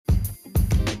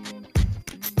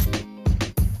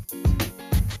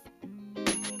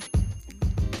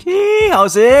Hey,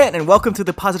 how's it? And welcome to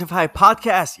the Positive High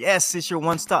Podcast. Yes, it's your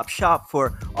one-stop shop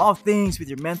for all things with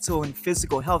your mental and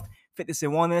physical health, fitness,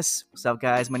 and wellness. What's up,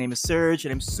 guys? My name is Serge,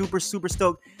 and I'm super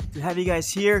stoked to have you guys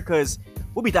here because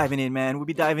we'll be diving in, man. We'll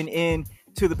be diving in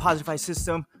to the Positive High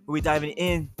system. We'll be diving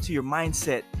into your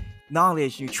mindset,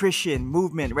 knowledge, nutrition,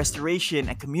 movement, restoration,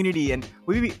 and community. And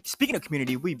speaking of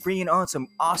community, we'll be bringing on some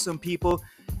awesome people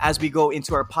as we go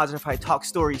into our Positive High Talk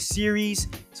Story series.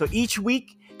 So each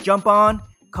week, jump on.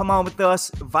 Come on with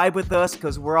us, vibe with us,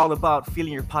 because we're all about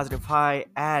feeling your positive high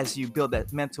as you build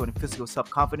that mental and physical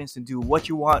self-confidence and do what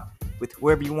you want with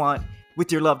whoever you want,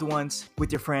 with your loved ones, with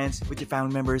your friends, with your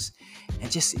family members, and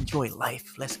just enjoy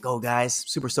life. Let's go, guys.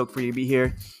 Super stoked for you to be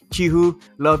here. Chihu,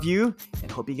 love you,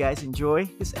 and hope you guys enjoy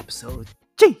this episode.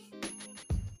 Chi!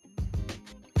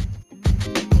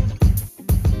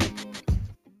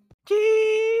 Chi!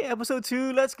 Episode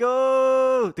 2, let's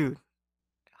go! Dude.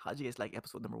 How'd you guys like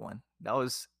episode number 1? That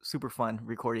was super fun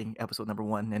recording episode number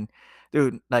 1. And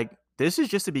dude, like, this is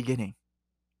just the beginning.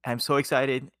 I'm so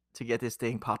excited to get this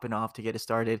thing popping off, to get it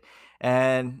started.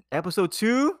 And episode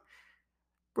 2,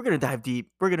 we're gonna dive deep.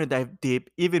 We're gonna dive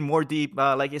deep, even more deep.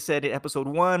 Like I said in episode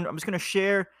 1, I'm just gonna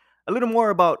share a little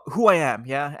more about who I am,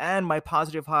 yeah, and my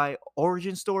positive high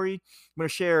origin story. I'm gonna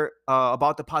share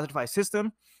about the positive high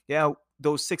system, yeah,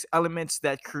 those 6 elements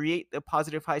that create the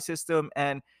positive high system,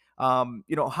 and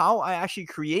how I actually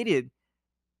created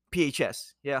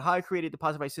PHS. Yeah, how I created the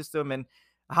Positive High system and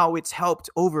how it's helped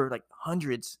over like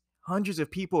hundreds of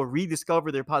people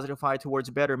rediscover their positive high towards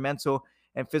better mental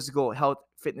and physical health,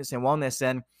 fitness, and wellness.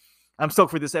 And I'm stoked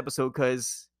for this episode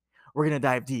because we're gonna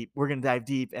dive deep. We're gonna dive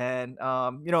deep, and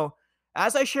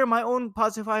as I share my own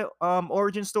positive high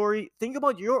origin story, think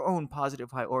about your own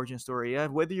positive high origin story. Yeah,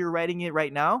 whether you're writing it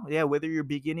right now, yeah, whether you're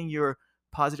beginning your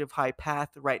positive high path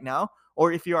right now,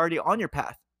 or if you're already on your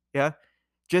path, yeah,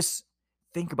 just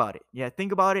think about it. Yeah,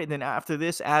 think about it. And then after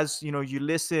this, as you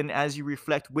listen, as you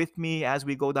reflect with me, as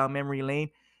we go down memory lane,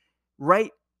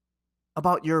 write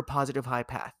about your positive high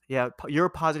path. Yeah, your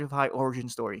positive high origin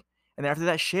story. And then after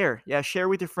that, share. Yeah, share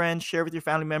with your friends, share with your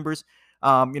family members.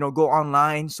 Go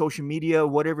online, social media,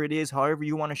 whatever it is, however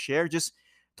you want to share. Just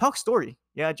talk story.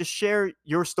 Yeah, just share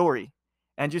your story.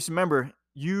 And just remember,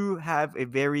 you have a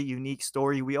very unique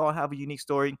story. We all have a unique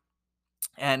story.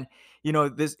 And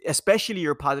this, especially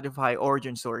your positive high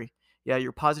origin story. Yeah,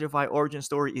 your positive high origin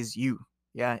story is you.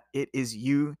 Yeah, it is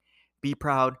you. Be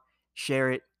proud,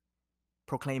 share it,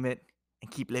 proclaim it, and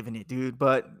keep living it, dude.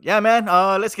 But yeah, man,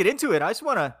 let's get into it. I just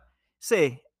want to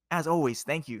say, as always,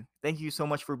 thank you. Thank you so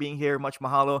much for being here. Much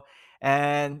mahalo.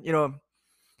 And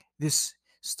this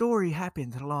story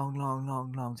happened a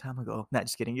long time ago. Not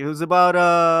just kidding. It was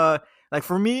about like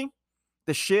for me,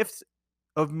 the shift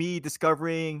of me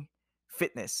discovering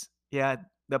fitness. Yeah,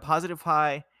 the positive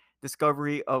high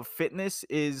discovery of fitness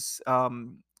is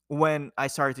when I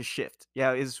started to shift.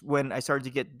 Yeah, is when I started to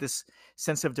get this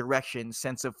sense of direction,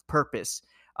 sense of purpose.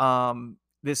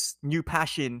 This new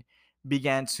passion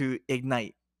began to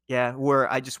ignite. Yeah,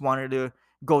 where I just wanted to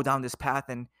go down this path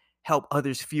and help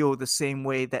others feel the same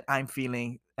way that I'm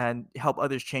feeling and help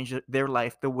others change their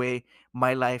life the way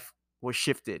my life was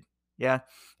shifted. Yeah.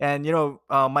 And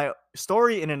my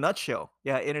story in a nutshell.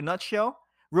 Yeah, in a nutshell,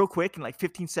 real quick in like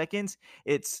 15 seconds,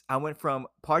 it's I went from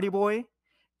party boy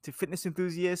to fitness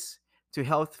enthusiast to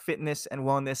health, fitness, and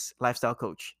wellness lifestyle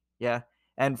coach. Yeah.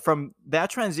 And from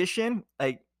that transition,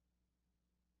 like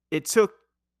it took,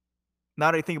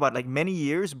 now that I think about, like many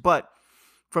years, but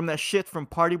from that shift from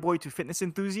party boy to fitness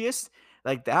enthusiast,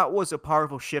 like that was a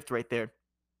powerful shift right there.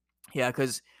 Yeah,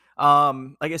 because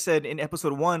like I said in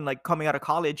episode 1, like coming out of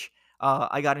college,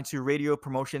 I got into radio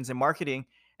promotions and marketing.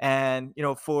 And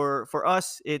for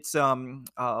us, it's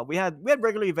we had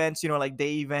regular events, like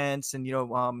day events, and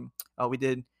we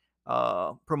did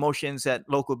promotions at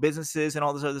local businesses and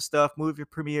all this other stuff, movie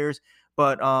premieres.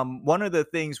 But one of the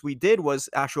things we did was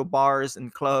actual bars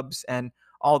and clubs and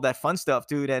all that fun stuff,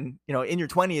 dude. And in your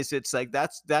 20s, it's like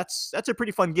that's a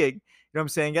pretty fun gig. You know what I'm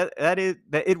saying? That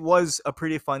it was a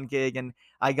pretty fun gig, and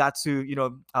I got to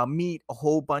meet a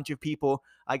whole bunch of people.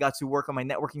 I got to work on my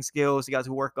networking skills. I got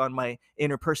to work on my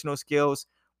interpersonal skills.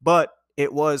 But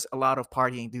it was a lot of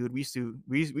partying, dude. We used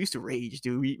to rage,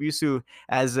 dude. We used to,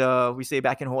 as we say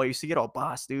back in Hawaii, used to get all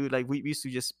boss, dude. Like we used to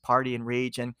just party and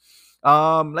rage. And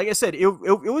like I said, it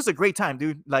was a great time,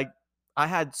 dude. Like I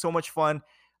had so much fun.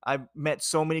 I met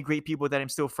so many great people that I'm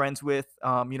still friends with,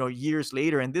 years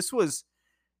later. And this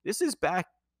is back.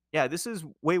 Yeah, this is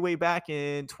way back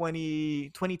in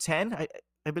 2010.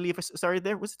 I believe I started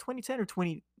there. Was it 2010 or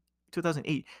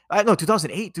 2008? No,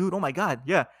 2008, dude. Oh my God.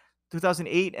 Yeah.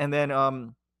 2008. And then,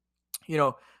 you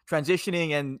know,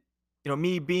 transitioning and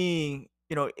me being,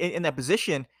 in that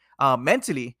position,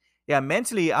 mentally, yeah,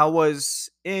 mentally, I was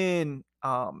in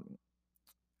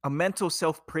a mental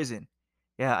self prison.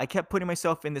 Yeah, I kept putting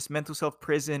myself in this mental self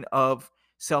prison of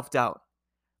self doubt,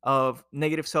 of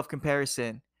negative self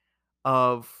comparison,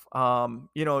 of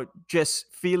just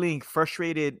feeling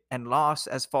frustrated and lost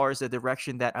as far as the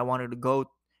direction that I wanted to go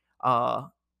uh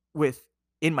with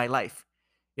in my life.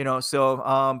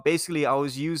 So basically I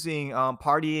was using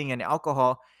partying and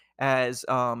alcohol as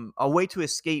a way to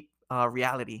escape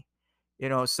reality.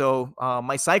 So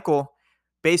my cycle,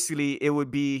 basically it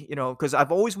would be, because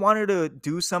I've always wanted to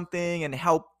do something and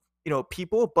help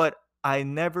people, but I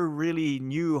never really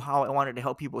knew how I wanted to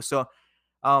help people. So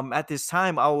at this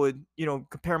time I would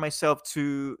compare myself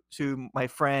to my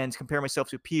friends, compare myself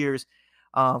to peers,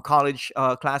 college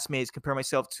classmates, compare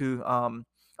myself to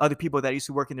other people that I used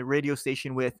to work in the radio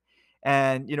station with.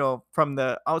 And from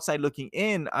the outside looking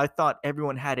in, I thought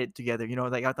everyone had it together.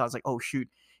 Like I thought, I was like, oh shoot,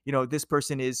 this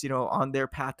person is on their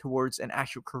path towards an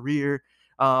actual career.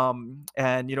 And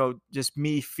just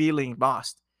me feeling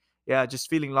lost. Yeah, just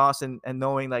feeling lost, and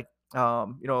knowing like I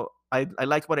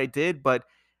liked what I did, but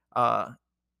uh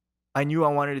I knew I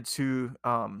wanted to,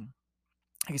 like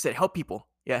I said, help people.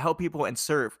 Yeah, help people and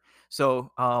serve.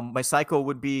 So my cycle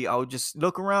would be, I would just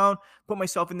look around, put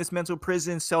myself in this mental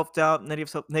prison, self doubt,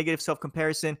 negative self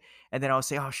comparison, and then I would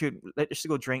say, oh shoot, let's just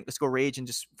go drink, let's go rage, and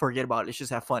just forget about it. Let's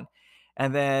just have fun.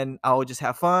 And then I would just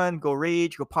have fun, go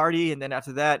rage, go party, and then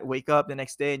after that, wake up the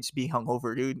next day and just be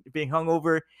hungover, dude. Being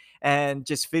hungover and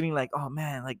just feeling like, oh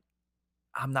man, like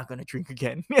I'm not gonna drink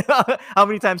again. How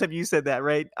many times have you said that,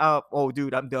 right? Oh,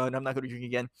 dude, I'm done. I'm not gonna drink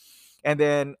again. And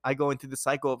then I go into the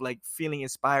cycle of like feeling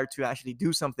inspired to actually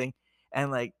do something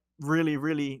and like really,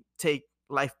 really take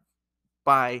life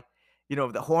by,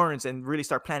 the horns, and really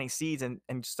start planting seeds,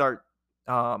 and start,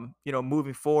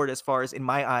 moving forward as far as in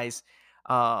my eyes,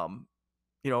 um,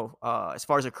 as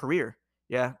far as a career.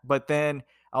 Yeah. But then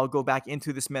I'll go back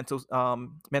into this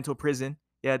mental prison.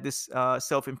 Yeah, this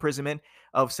self imprisonment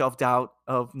of self doubt,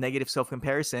 of negative self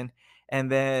comparison,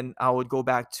 and then I would go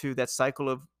back to that cycle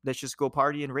of let's just go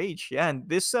party and rage. Yeah, and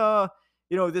this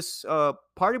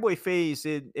party boy phase,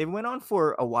 it went on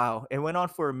for a while. It went on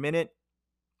for a minute,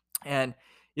 and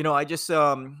I just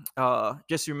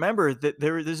remember that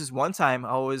there's this one time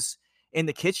I was in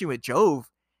the kitchen with Jove,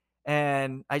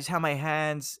 and I just had my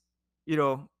hands,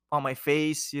 on my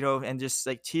face, and just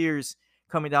like tears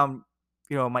coming down,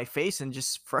 my face, and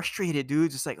just frustrated,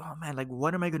 dude. Just like, oh man, like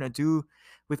what am I gonna do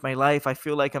with my life? I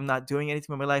feel like I'm not doing anything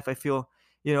with my life. I feel,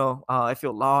 I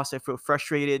feel lost. I feel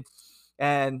frustrated.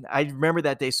 And I remember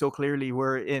that day so clearly.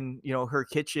 We're in, her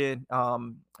kitchen,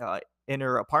 in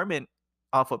her apartment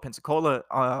off of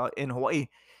Pensacola, in Hawaii,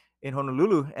 in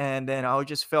Honolulu. And then I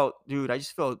just felt, dude, I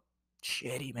just felt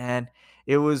shitty, man.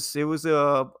 It was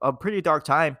a pretty dark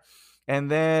time.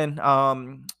 And then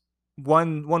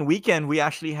one weekend we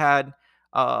actually had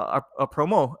a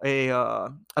promo,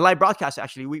 a live broadcast.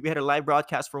 Actually, we had a live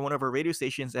broadcast for one of our radio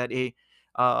stations at a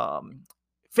um,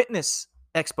 fitness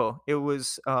expo. It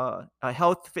was a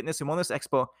health, fitness, and wellness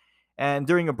expo. And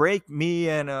during a break, me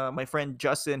and my friend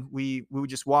Justin, we would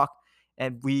just walk,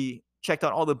 and we checked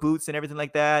out all the booths and everything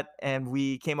like that. And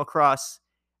we came across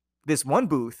this one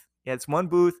booth. Yeah, it's one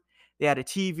booth. They had a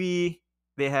TV.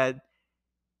 They had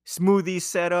smoothies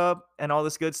set up and all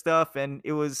this good stuff. And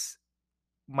it was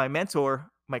my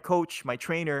mentor, my coach, my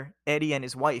trainer, Eddie, and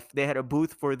his wife. They had a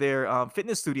booth for their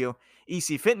fitness studio,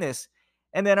 EC Fitness.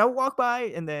 And then I walk by,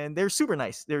 and then they're super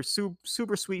nice. They're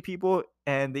super sweet people.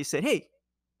 And they said, hey,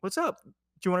 what's up? Do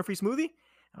you want a free smoothie?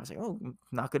 I was like, oh, I'm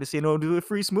not going to say no to a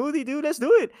free smoothie, dude. Let's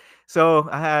do it. So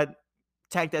I had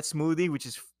tagged that smoothie, which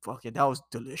is fucking, that was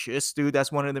delicious, dude.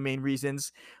 That's one of the main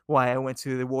reasons why I went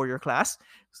to the warrior class.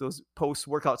 So those post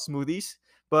workout smoothies.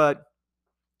 But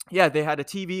yeah, they had a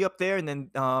TV up there, and then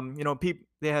people,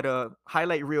 they had a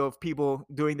highlight reel of people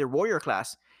doing their warrior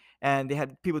class, and they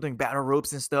had people doing battle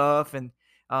ropes and stuff, and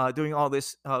doing all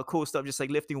this cool stuff, just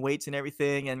like lifting weights and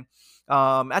everything. And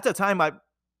at the time,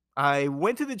 I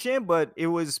went to the gym, but it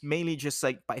was mainly just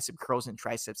like bicep curls and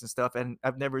triceps and stuff. And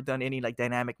I've never done any like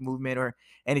dynamic movement or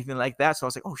anything like that. So I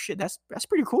was like, oh shit, that's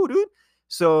pretty cool, dude.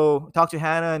 So talked to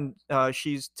Hannah, and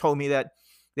she's told me that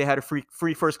they had a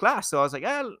free first class. So I was like,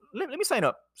 let me sign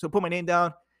up. So put my name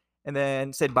down, and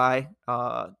then said bye.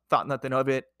 Thought nothing of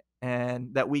it.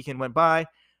 And that weekend went by.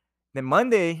 Then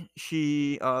Monday,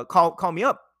 she called me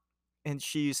up, and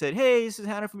she said, hey, this is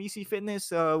Hannah from EC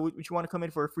Fitness. Would you want to come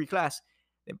in for a free class?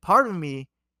 And part of me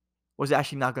was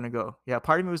actually not going to go. Yeah,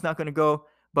 part of me was not going to go,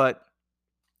 but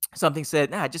something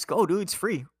said, nah, just go, dude. It's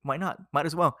free. Why not? Might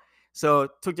as well. So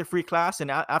took the free class.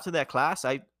 And after that class,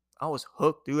 I was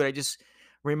hooked, dude. I just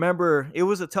remember it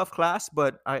was a tough class,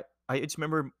 but I just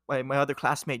remember my other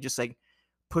classmate just like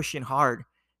pushing hard.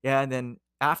 Yeah, and then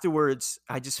afterwards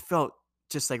I just felt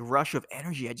just like rush of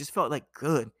energy. I just felt like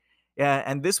good. Yeah,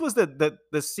 and this was the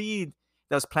seed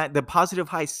that was plant the positive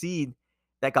high seed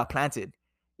that got planted.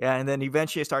 Yeah, and then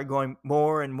eventually I started going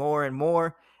more and more and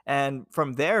more. And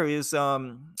from there is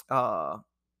I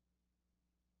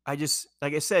just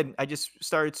like I said, I just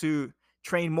started to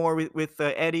train more with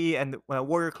Eddie and the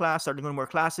warrior class. Started doing more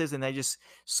classes, and I just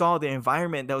saw the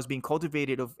environment that was being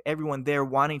cultivated of everyone there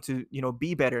wanting to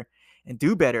be better and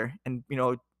do better, and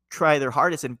try their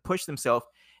hardest and push themselves.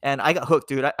 And I got hooked,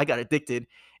 dude. I got addicted,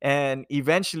 and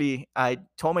eventually I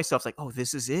told myself like, "Oh,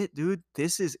 this is it, dude.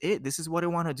 This is it. This is what I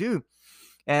want to do."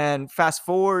 And fast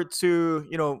forward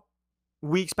to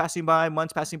weeks passing by,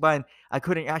 months passing by, and I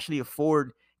couldn't actually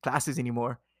afford classes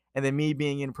anymore. And then me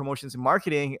being in promotions and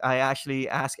marketing, I actually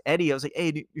asked Eddie. I was like,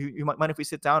 "Hey, you mind if we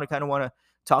sit down? I kind of want to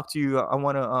talk to you. I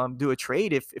want to do a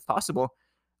trade if possible.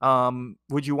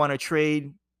 Would you want to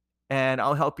trade? And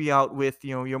I'll help you out with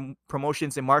your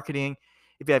promotions and marketing.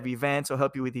 If you have events, I'll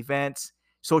help you with events.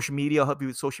 Social media, I'll help you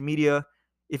with social media.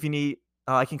 If you need,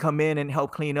 I can come in and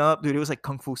help clean up, dude. It was like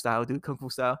kung fu style, dude. Kung fu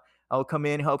style. I would come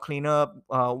in, help clean up,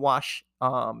 wash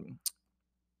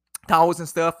towels and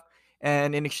stuff,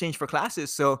 and in exchange for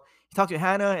classes. So he talked to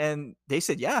Hannah, and they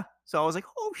said yeah. So I was like,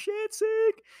 oh shit,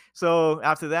 sick. So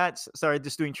after that, started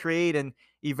just doing trade, and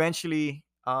eventually,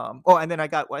 and then I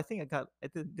got, well, I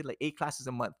did like 8 classes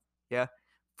a month, yeah,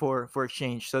 for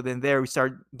exchange. So then there we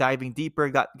started diving deeper,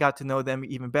 got to know them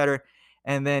even better,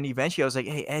 and then eventually I was like,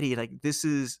 hey Eddie, like this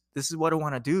is what I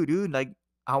want to do, dude. Like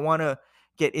I want to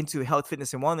get into health,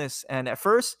 fitness, and wellness. And at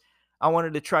first, I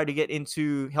wanted to try to get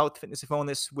into health, fitness, and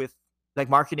wellness with like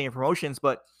marketing and promotions.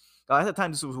 But at the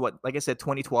time, this was what, like I said,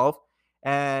 2012,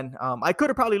 and I could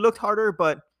have probably looked harder,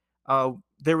 but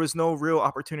there was no real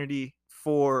opportunity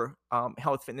for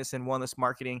health, fitness, and wellness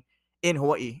marketing in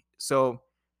Hawaii. So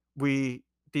we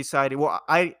decided. Well,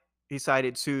 I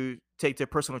decided to take the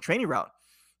personal training route.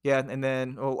 Yeah, and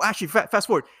then actually, fast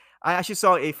forward. I actually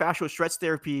saw a fascial stretch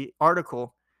therapy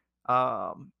article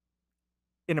um,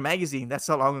 in a magazine. That's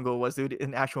how long ago it was, dude.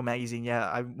 An actual magazine. Yeah,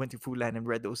 I went to Foodland and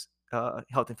read those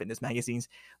health and fitness magazines.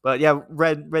 But yeah,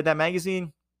 read that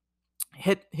magazine.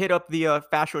 Hit up the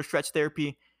fascial stretch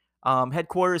therapy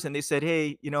headquarters, and they said,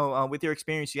 hey, with your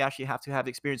experience, you actually have to have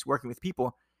experience working with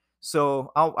people.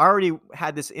 So I already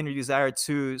had this inner desire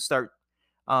to start,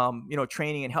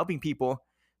 training and helping people.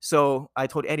 So I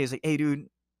told Eddie, I was like, hey, dude,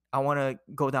 I want to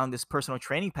go down this personal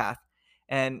training path.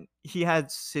 And he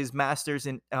had his master's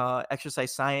in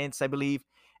exercise science, I believe.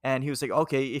 And he was like,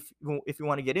 okay, if you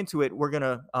want to get into it, we're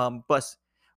gonna bust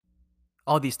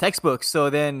all these textbooks. So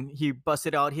then he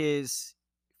busted out his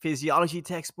physiology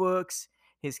textbooks,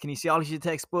 his kinesiology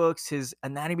textbooks, his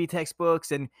anatomy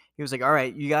textbooks, and he was like, "All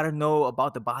right, you got to know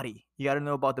about the body. You got to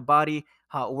know about the body,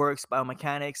 how it works,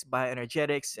 biomechanics,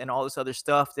 bioenergetics, and all this other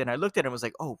stuff." Then I looked at him and was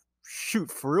like, "Oh,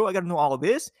 shoot, for real? I got to know all of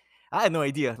this?" I had no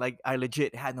idea. Like I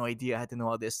legit had no idea I had to know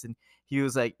all this. And he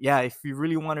was like, "Yeah, if you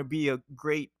really want to be a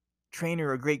great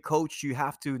trainer, a great coach, you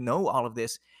have to know all of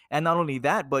this." And not only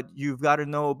that, but you've got to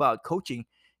know about coaching.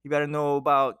 You got to know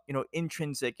about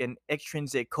intrinsic and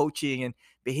extrinsic coaching and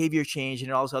behavior change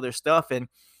and all this other stuff. And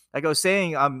like I was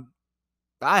saying,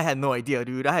 I had no idea,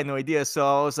 dude. I had no idea. So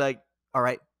I was like, all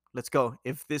right, let's go.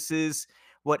 If this is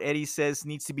what Eddie says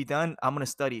needs to be done, I'm gonna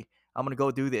study. I'm gonna go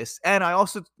do this. And I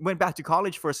also went back to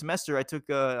college for a semester. I took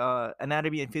a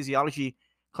anatomy and physiology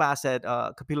class at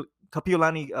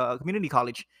Kapiolani Community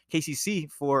College,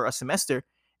 KCC, for a semester,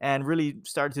 and really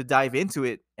started to dive into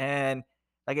it. And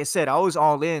like I said, I was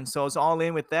all in. So I was all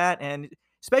in with that, and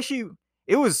especially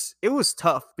it was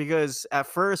tough because at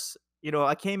first,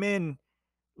 I came in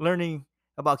learning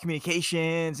about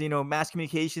communications, mass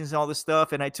communications and all this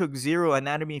stuff. And I took zero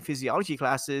anatomy and physiology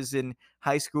classes in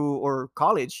high school or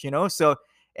college. So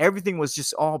everything was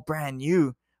just all brand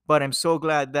new. But I'm so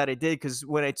glad that I did, because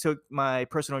when I took my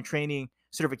personal training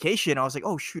certification, I was like,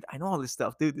 oh, shoot, I know all this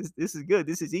stuff, dude. This is good.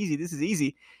 This is easy. This is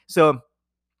easy. So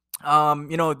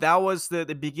that was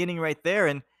the beginning right there.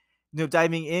 And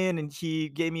diving in, and he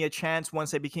gave me a chance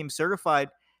once I became certified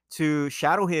to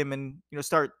shadow him and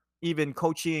start even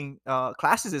coaching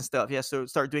classes and stuff. Yeah, so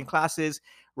start doing classes,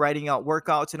 writing out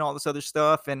workouts and all this other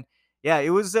stuff. And yeah, it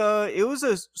was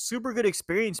a super good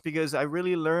experience because I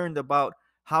really learned about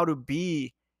how to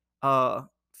be a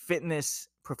fitness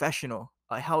professional,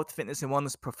 a health, fitness, and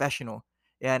wellness professional,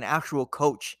 yeah, an actual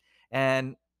coach.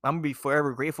 And I'm gonna be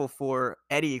forever grateful for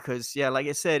Eddie, because yeah, like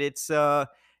I said, it's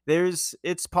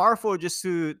powerful just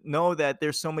to know that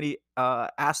there's so many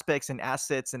aspects and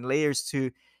assets and layers to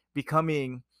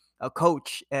becoming a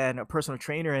coach and a personal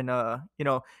trainer, and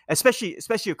especially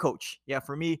a coach. Yeah,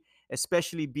 for me,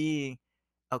 especially being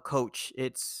a coach,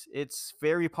 it's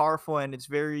very powerful and it's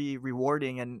very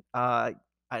rewarding, and I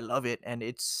love it. And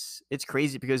it's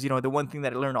crazy because the one thing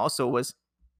that I learned also was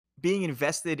being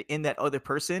invested in that other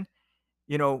person,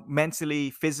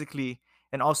 mentally, physically,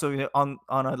 and also on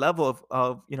a level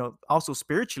of also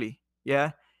spiritually.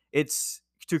 Yeah, it's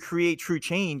to create true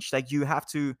change. Like, you have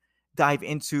to dive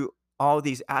into all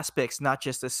these aspects, not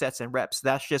just the sets and reps.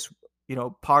 That's just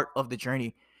part of the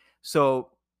journey. So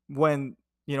when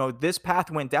this path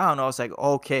went down, I was like,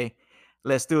 okay,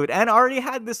 let's do it. And I already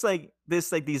had this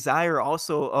desire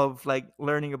also of like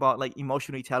learning about like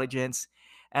emotional intelligence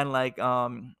and like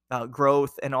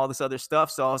growth and all this other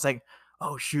stuff. So I was like,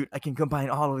 oh shoot, I can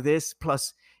combine all of this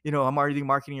plus, I'm already doing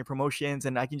marketing and promotions,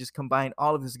 and I can just combine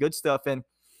all of this good stuff. And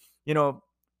you know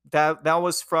that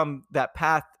was from that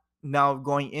path, now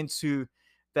going into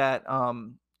that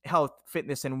health,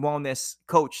 fitness, and wellness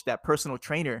coach, that personal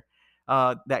trainer,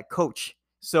 that coach.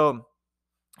 So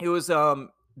it was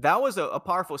that was a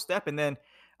powerful step. And then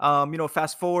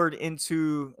fast forward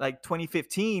into like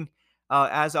 2015,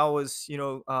 as I was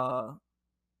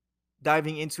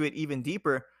diving into it even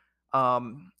deeper,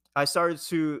 I started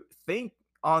to think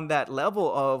on that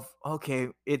level of, okay,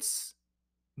 it's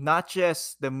not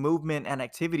just the movement and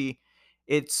activity,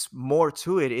 it's more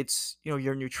to it. It's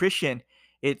your nutrition,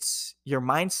 it's your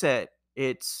mindset,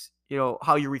 it's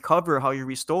how you recover, how you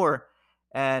restore,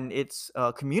 and it's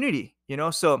community.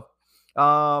 So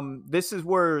this is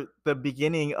where the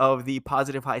beginning of the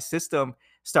positive high system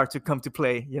start to come to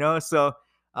play. So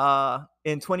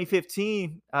in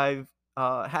 2015, I've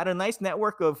had a nice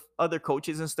network of other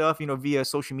coaches and stuff, via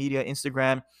social media,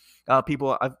 Instagram,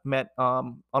 people I've met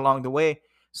along the way.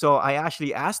 So I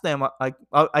actually asked them,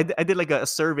 I did like a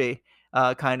survey,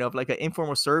 kind of like an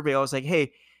informal survey. I was like,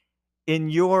 hey, in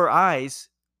your eyes,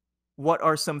 what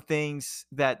are some things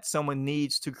that someone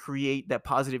needs to create that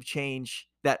positive change,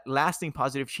 that lasting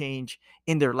positive change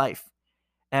in their life?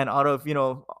 And out of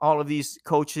all of these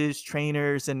coaches,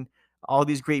 trainers, and all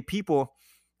these great people,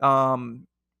 um,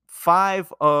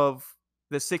 5 of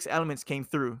the 6 elements came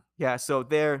through. Yeah, so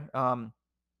their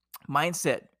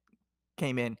mindset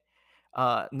came in,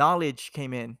 knowledge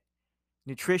came in,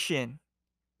 nutrition,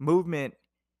 movement,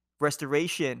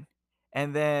 restoration,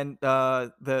 and then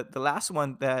the last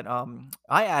one that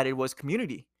I added was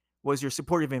community, was your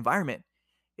supportive environment.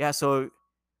 Yeah, so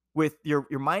with your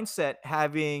mindset,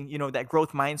 having that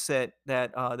growth mindset,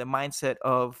 that the mindset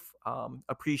of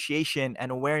appreciation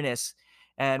and awareness.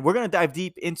 And we're going to dive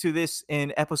deep into this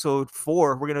in episode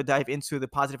 4. We're going to dive into the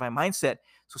positive mindset,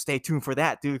 so stay tuned for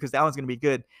that, dude, because that one's going to be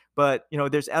good. But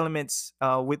there's elements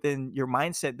within your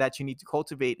mindset that you need to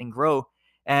cultivate and grow.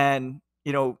 And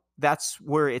that's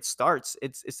where it starts.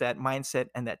 It's that mindset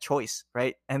and that choice,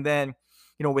 right? And then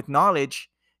with knowledge,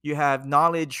 you have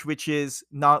knowledge, which is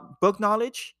not book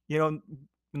knowledge,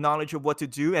 knowledge of what to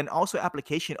do, and also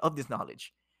application of this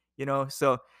knowledge.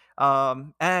 So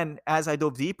and as I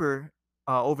dove deeper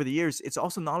over the years, it's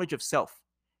also knowledge of self.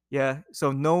 Yeah,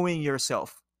 so knowing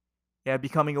yourself. Yeah,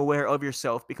 becoming aware of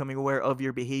yourself, becoming aware of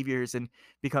your behaviors, and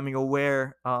becoming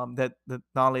aware that the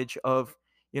knowledge of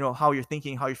how you're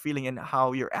thinking, how you're feeling, and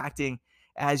how you're acting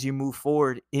as you move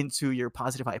forward into your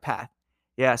positive high path.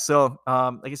 Yeah, so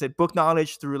like I said, book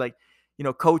knowledge through like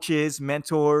coaches,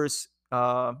 mentors.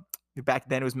 Back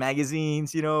then it was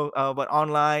magazines, but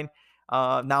online,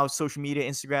 now social media,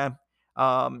 Instagram.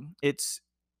 It's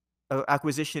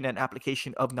acquisition and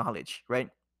application of knowledge, right?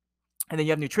 And then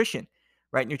you have nutrition,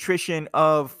 right? Nutrition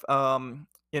of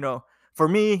for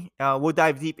me, we'll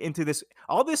dive deep into this.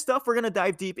 All this stuff we're gonna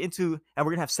dive deep into, and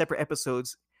we're gonna have separate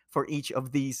episodes for each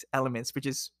of these elements, which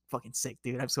is fucking sick,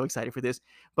 dude. I'm so excited for this.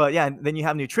 But yeah, then you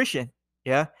have nutrition.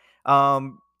 Yeah,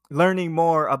 um, learning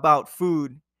more about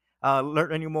food,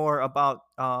 learning more about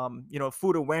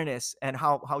food awareness, and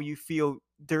how you feel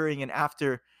during and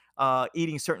after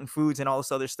eating certain foods and all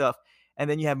this other stuff. And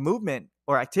then you have movement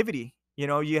or activity.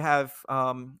 You have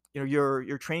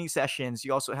your training sessions.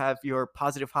 You also have your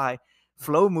positive high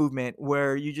flow movement,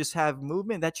 where you just have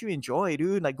movement that you enjoy,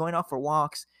 dude, like going out for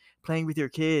walks, playing with your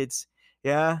kids.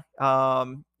 Yeah,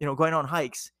 going on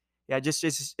hikes. Yeah,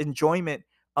 just enjoyment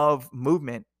of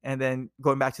movement. And then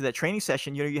going back to that training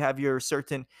session, you have your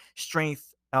certain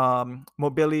strength,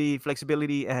 mobility,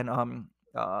 flexibility, and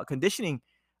conditioning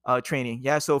training.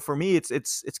 Yeah, so for me, it's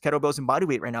kettlebells and body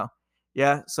weight right now.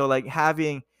 Yeah, so like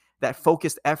having that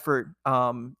focused effort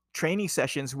training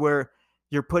sessions where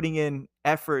you're putting in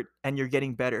effort and you're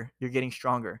getting better, you're getting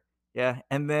stronger. Yeah,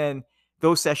 and then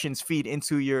those sessions feed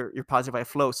into your positive eye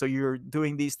flow. So you're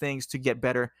doing these things to get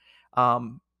better,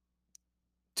 um,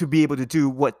 to be able to do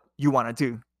what you want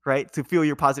to do, right? To feel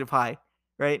your positive high,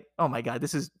 right? Oh my god,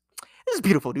 this is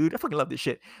beautiful, dude. I fucking love this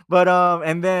shit. But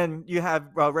and then you have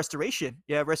restoration.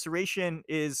 Yeah, restoration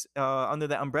is under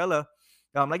the umbrella.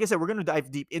 Like I said, we're gonna dive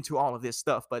deep into all of this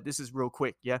stuff, but this is real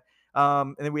quick. Yeah.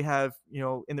 And then we have,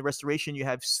 in the restoration, you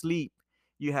have sleep,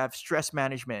 you have stress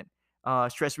management,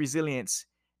 stress resilience,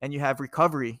 and you have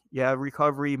recovery. Yeah,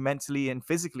 recovery mentally and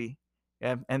physically.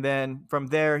 Yeah. And then from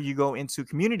there, you go into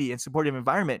community and supportive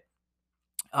environment.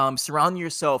 Surround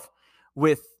yourself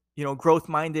with growth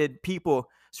minded people.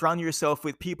 Surround yourself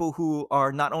with people who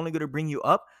are not only going to bring you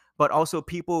up, but also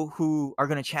people who are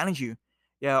going to challenge you.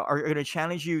 Yeah, are going to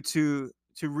challenge you to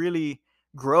really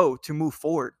grow, to move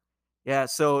forward. Yeah,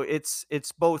 so it's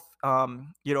both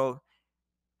having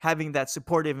that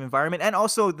supportive environment and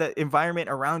also the environment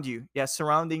around you. Yeah,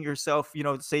 surrounding yourself,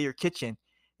 say your kitchen,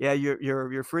 yeah, your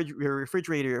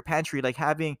refrigerator, your pantry, like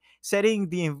having setting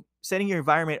your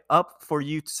environment up for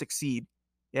you to succeed.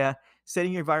 Yeah,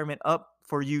 setting your environment up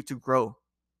for you to grow.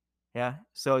 Yeah,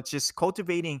 so it's just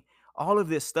cultivating all of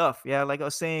this stuff. Yeah, like I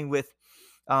was saying with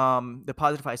the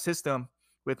positive high system,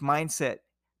 with mindset,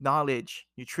 knowledge,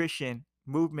 nutrition,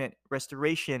 movement,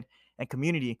 restoration, and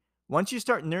community. Once you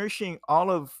start nourishing all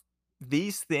of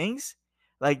these things,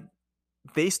 like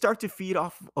they start to feed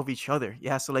off of each other.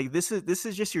 Yeah, so like this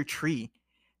is just your tree.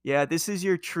 Yeah, this is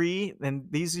your tree, and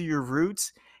these are your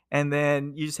roots, and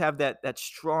then you just have that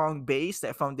strong base,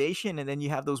 that foundation, and then you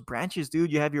have those branches,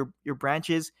 dude. You have your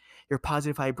branches, your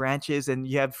positive high branches, and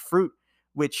you have fruit,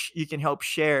 which you can help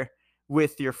share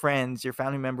with your friends, your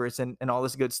family members, and all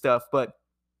this good stuff. But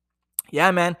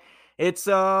yeah, man, it's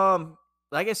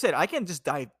like I said, I can just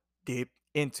dive deep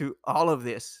into all of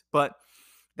this, but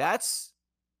that's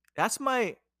that's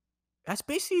my that's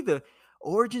basically the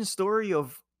origin story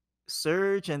of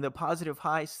Surge and the positive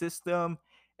high system,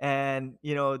 and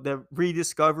the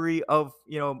rediscovery of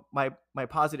my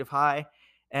positive high.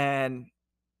 And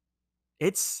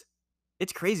it's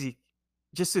it's crazy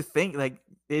just to think, like,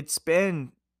 it's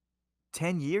been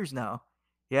 10 years now.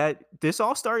 Yeah, this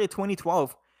all started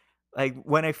 2012. Like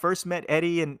when I first met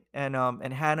Eddie and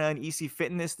Hannah and EC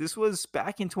Fitness, this was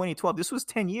back in 2012. This was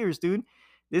 10 years, dude.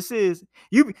 This is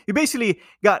you basically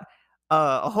got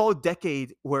a whole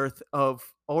decade worth of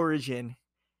origin,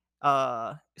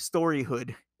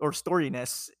 storyhood or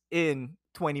storyness in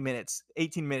 20 minutes,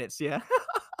 18 minutes, yeah.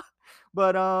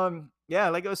 But yeah,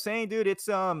 like I was saying, dude, it's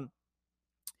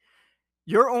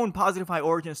your own positive high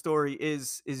origin story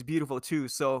is beautiful too.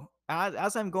 So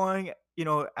as I'm going,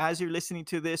 as you're listening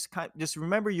to this, just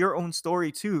remember your own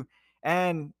story too,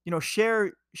 and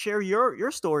share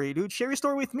your story, dude. Share your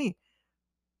story with me.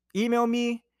 Email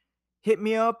me, hit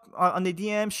me up on the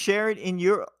DM, share it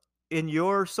in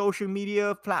your social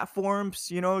media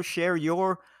platforms. Share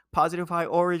your positive high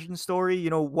origin story.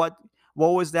 What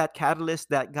was that catalyst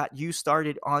that got you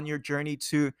started on your journey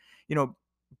to you know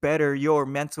better your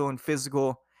mental and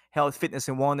physical health, fitness,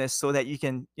 and wellness, so that you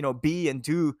can be and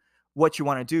do what you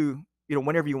want to do,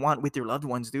 whenever you want, with your loved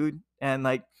ones, dude. And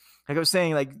like I was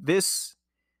saying, like, this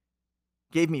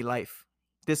gave me life.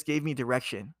 This gave me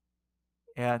direction.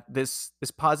 Yeah, this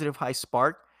positive high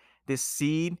spark, this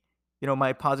seed,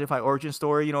 my positive high origin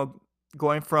story,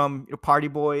 going from party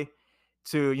boy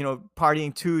to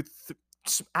partying 2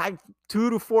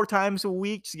 to 4 times a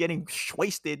week, just getting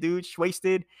wasted, dude,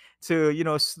 wasted,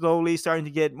 to slowly starting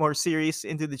to get more serious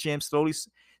into the gym, slowly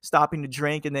stopping to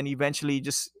drink, and then eventually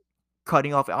just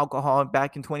cutting off alcohol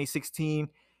back in 2016,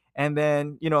 and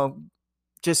then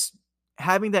just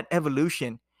having that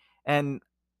evolution. And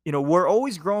we're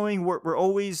always growing, we're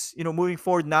always moving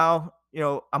forward. Now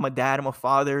I'm a dad, I'm a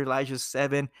father, Elijah's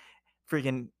 7,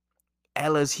 freaking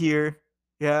Ella's here.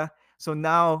 Yeah, so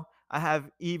now I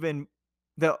have even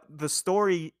the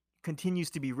story continues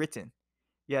to be written.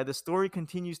 Yeah, the story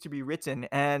continues to be written,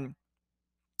 and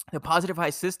the positive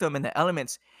high system and the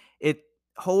elements, it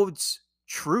holds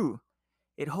true.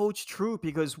 It holds true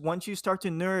because once you start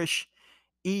to nourish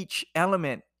each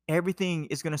element, everything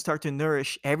is going to start to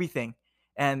nourish everything.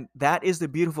 And that is the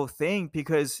beautiful thing,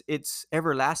 because it's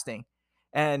everlasting,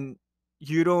 and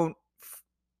you don't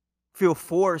feel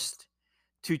forced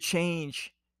to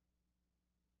change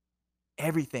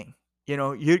everything. You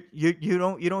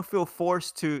don't feel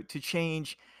forced to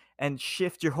change and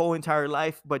shift your whole entire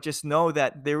life, but just know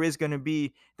that there is going to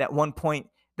be that one point,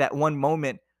 that one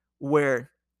moment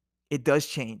where it does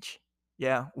change.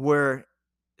 Yeah, where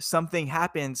something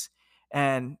happens,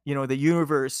 and the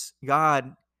universe,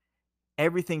 God,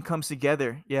 everything comes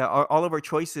together. Yeah, all of our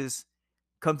choices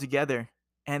come together,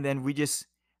 and then we just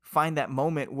find that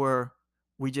moment where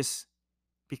we just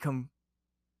become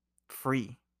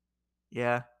free.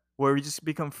 Yeah. Where we just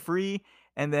become free,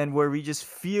 and then where we just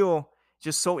feel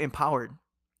just so empowered.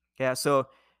 Yeah. So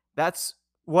that's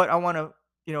what I want to,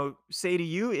 say to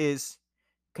you is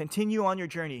continue on your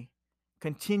journey.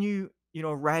 Continue,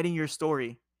 writing your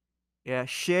story. Yeah,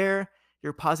 share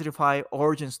your positive high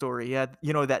origin story. Yeah,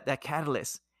 that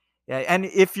catalyst. Yeah, and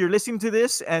if you're listening to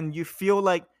this and you feel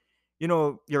like,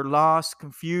 you're lost,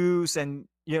 confused, and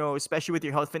especially with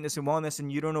your health, fitness, and wellness,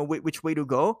 and you don't know which way to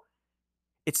go,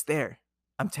 it's there.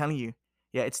 I'm telling you.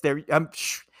 Yeah, it's there.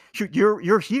 Shoot,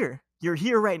 you're here. You're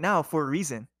here right now for a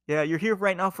reason. Yeah, you're here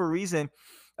right now for a reason,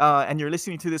 and you're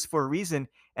listening to this for a reason.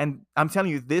 And I'm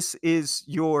telling you, this is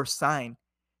your sign.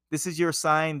 This is your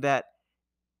sign that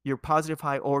your positive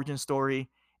high origin story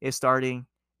is starting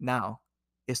now.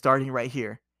 It's starting right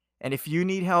here. And if you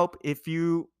need help, if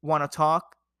you want to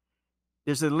talk,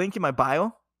 there's a link in my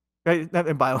bio. Right, not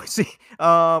in bio. See,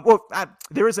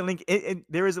 there is a link.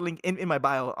 There is a link in my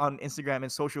bio on Instagram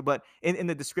and social, but in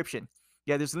the description.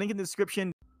 Yeah, there's a link in the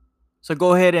description. So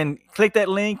go ahead and click that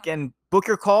link and book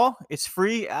your call. It's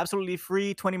free, absolutely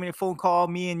free. 20-minute phone call.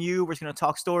 Me and you. We're just gonna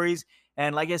talk stories.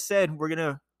 And like I said, we're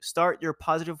gonna start your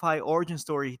positive high origin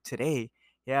story today.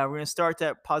 Yeah, we're gonna start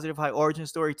that positive high origin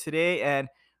story today, and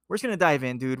we're just gonna dive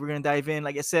in, dude. We're gonna dive in.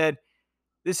 Like I said,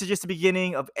 this is just the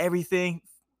beginning of everything.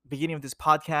 Beginning of this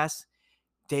podcast,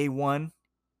 day one,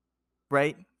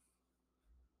 right?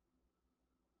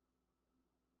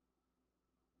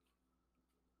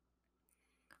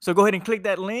 So go ahead and click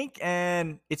that link,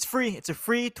 and it's free. It's a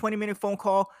free 20-minute phone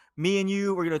call. Me and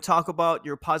you, we're going to talk about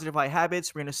your positive high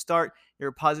habits. We're going to start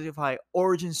your positive high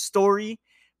origin story.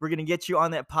 We're going to get you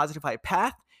on that positive high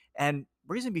path, and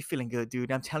we're going to be feeling good,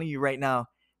 dude. I'm telling you right now,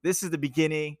 this is the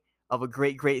beginning of a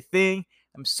great, great thing.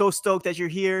 I'm so stoked that you're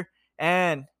here.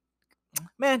 And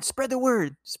man, spread the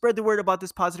word. Spread the word about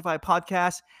this Positive High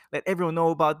podcast. Let everyone know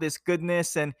about this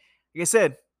goodness. And like I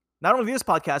said, not only this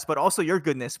podcast, but also your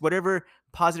goodness. Whatever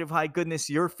positive high goodness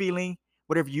you're feeling,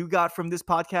 whatever you got from this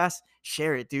podcast,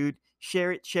 share it, dude.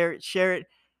 Share it, share it, share it.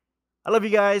 I love you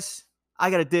guys.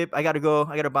 I gotta dip. I gotta go.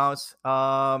 I gotta bounce.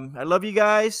 I love you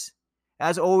guys.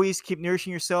 As always, keep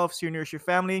nourishing yourself so you nourish your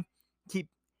family. Keep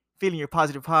feeling your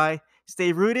positive high.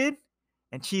 Stay rooted.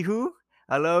 And Chihu,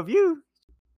 I love you.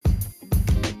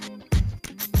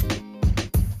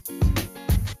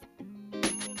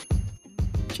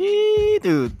 Gee,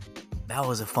 dude, that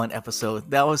was a fun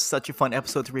episode. That was such a fun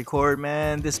episode to record,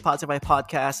 man. This Spotify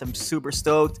podcast, I'm super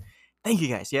stoked. Thank you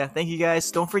guys. Yeah, thank you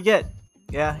guys. Don't forget,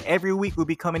 yeah, every week we'll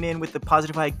be coming in with the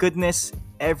positive high goodness.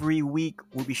 Every week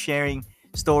we'll be sharing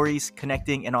stories,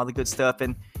 connecting, and all the good stuff.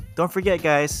 And don't forget,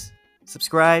 guys,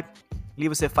 subscribe,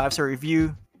 leave us a 5-star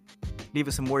review, leave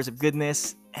us some words of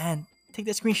goodness, and take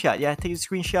that screenshot. Yeah, take a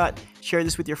screenshot, share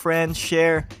this with your friends,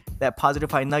 share that positive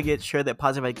high nugget, share that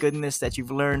positive high goodness that you've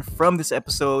learned from this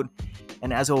episode.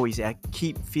 And as always, yeah,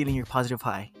 keep feeling your positive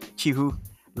high. Chihu,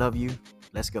 love you.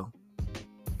 Let's go.